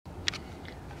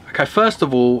Okay, first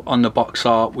of all, on the box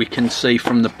art, we can see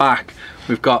from the back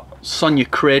we've got Sonia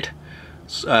Crid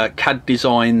CAD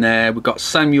design there. We've got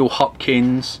Samuel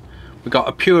Hopkins, we've got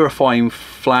a Purifying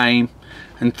Flame,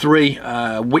 and 3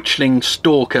 Witchling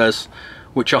Stalkers,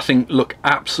 which I think look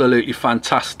absolutely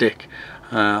fantastic.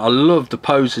 I love the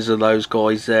poses of those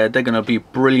guys there. They're going to be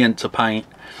brilliant to paint.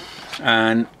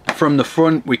 And from the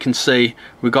front we can see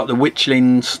we've got the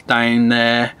Witchlings down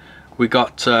there. We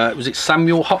got was it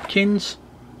Samuel Hopkins?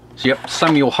 So, yep,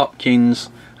 Samuel Hopkins,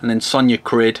 and then Sonia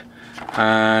Crid,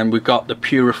 and we've got the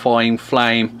Purifying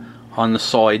Flame on the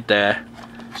side there.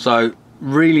 So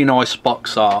really nice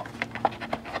box art.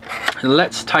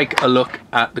 Let's take a look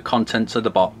at the contents of the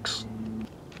box.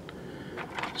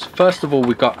 So first of all,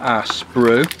 we've got our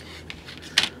sprue,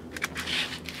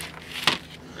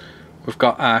 we've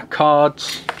got our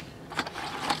cards,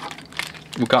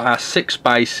 we've got our 6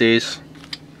 bases,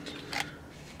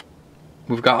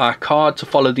 we've got our card to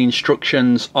follow the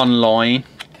instructions online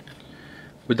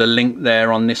with a link there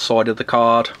on this side of the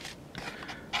card,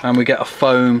 and we get a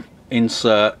foam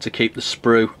insert to keep the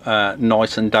sprue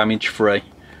nice and damage free.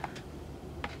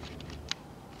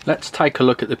 Let's take a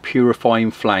look at the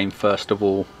Purifying Flame first of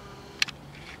all.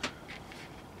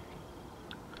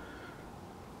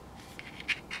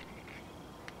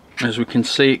 As we can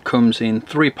see, it comes in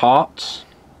 3 parts,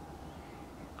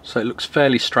 so it looks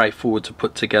fairly straightforward to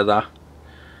put together.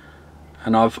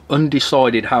 And I've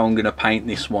undecided how I'm going to paint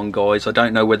this one, guys. I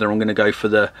don't know whether I'm going to go for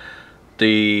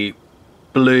the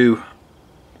blue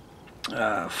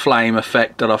flame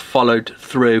effect that I've followed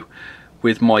through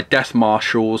with my Death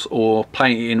Marshals, or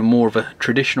paint it in more of a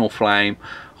traditional flame.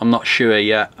 I'm not sure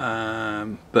yet,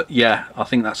 but yeah, I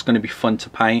think that's going to be fun to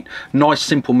paint. Nice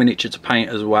simple miniature to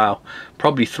paint as well.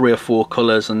 Probably 3 or 4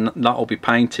 colours and that'll be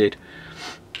painted.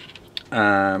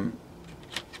 Then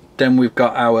we've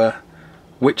got our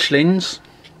Witchlings.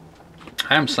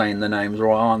 I am saying the names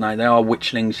right, aren't they? They are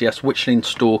Witchlings, yes, Witchling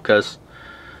Stalkers.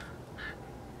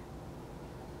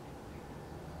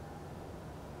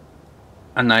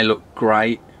 And they look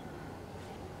great.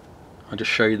 I'll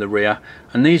just show you the rear.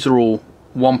 And these are all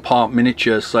 1-part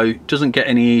miniatures, so it doesn't get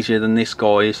any easier than this,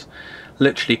 guys.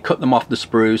 Literally cut them off the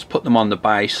sprues, put them on the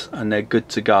base, and they're good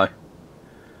to go.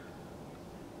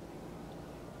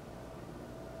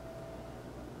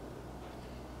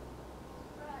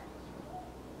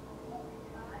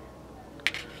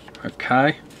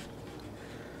 Okay.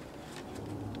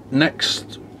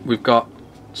 Next we've got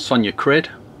Sonia Crid.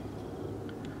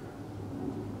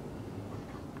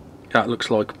 That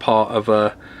looks like part of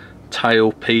a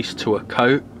tail piece to a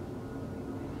coat.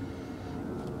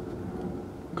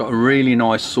 Got a really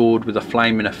nice sword with a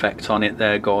flaming effect on it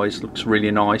there, guys. Looks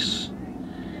really nice.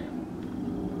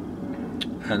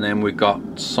 And then we've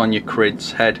got Sonia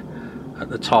Crid's head at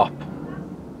the top.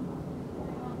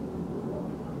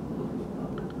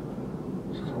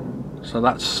 So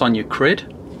that's Sonia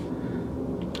Crid.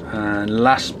 And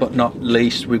last but not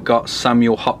least, we've got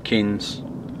Samuel Hopkins.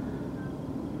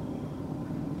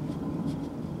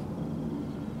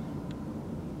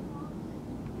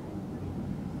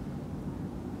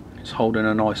 He's holding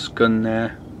a nice gun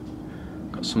there.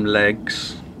 Got some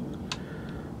legs.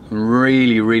 Some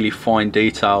really fine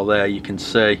detail there. You can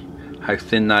see how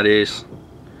thin that is.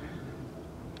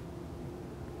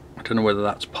 I don't know whether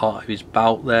that's part of his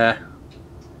belt there.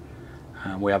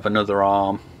 And we have another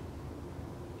arm.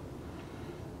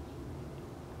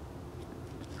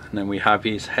 And then we have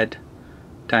his head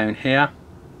down here.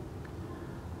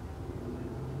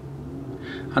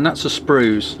 And that's the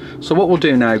sprues. So what we'll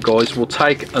do now, guys, we'll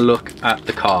take a look at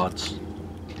the cards.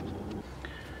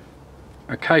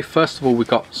 Okay, first of all we've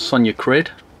got Sonia Crid.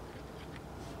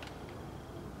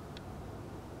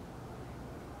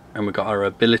 And we've got our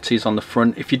abilities on the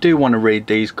front. If you do want to read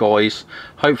these, guys,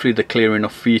 hopefully they're clear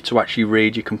enough for you to actually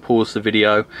read. You can pause the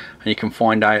video and you can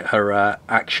find out her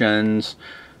actions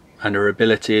and her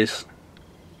abilities.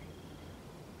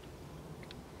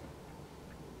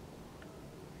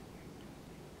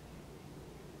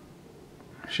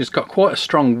 She's got quite a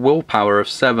strong willpower of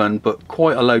 7, but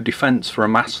quite a low defense for a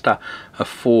master of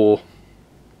 4.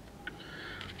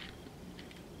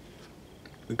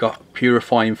 We've got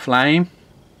Purifying Flame.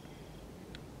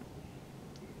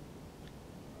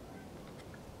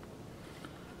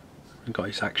 We've got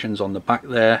his actions on the back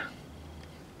there.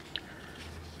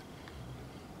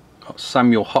 Got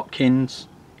Samuel Hopkins.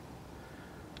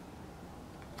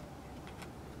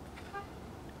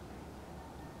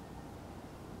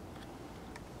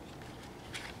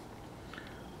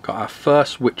 Got our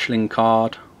first Witchling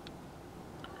card.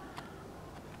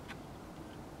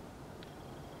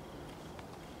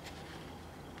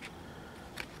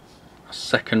 A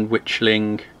second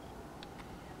Witchling.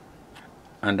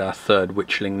 and our third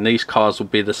witchling. These cards will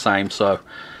be the same, so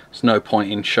there's no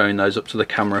point in showing those up to the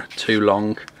camera too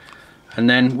long. And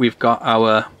then we've got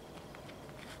our,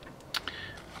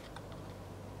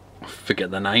 I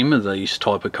forget the name of these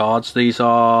type of cards. These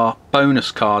are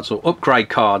bonus cards or upgrade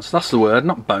cards. That's the word,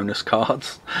 not bonus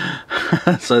cards.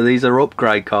 So these are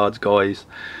upgrade cards, guys.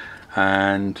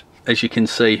 And as you can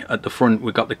see at the front,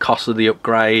 we've got the cost of the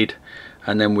upgrade,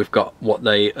 and then we've got what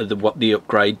the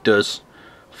upgrade does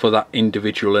for that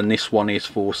individual. And this one is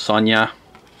for Sonya.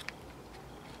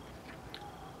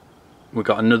 We've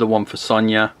got another one for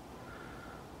Sonya.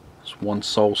 It's 1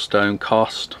 soul stone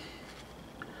cost.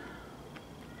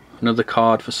 Another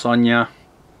card for Sonya.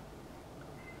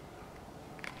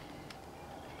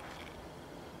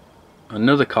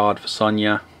 Another card for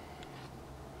Sonya.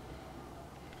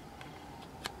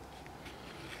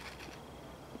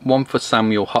 One for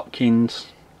Samuel Hopkins.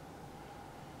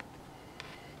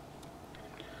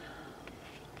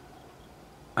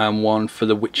 And one for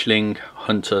the Witchling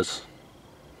Hunters.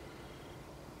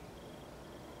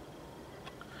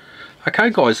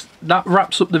 Okay guys, that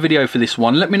wraps up the video for this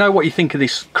one. Let me know what you think of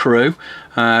this crew.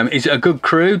 Is it a good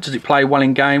crew? Does it play well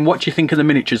in game? What do you think of the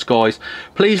miniatures, guys?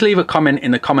 Please leave a comment in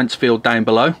the comments field down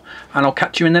below, and I'll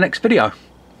catch you in the next video.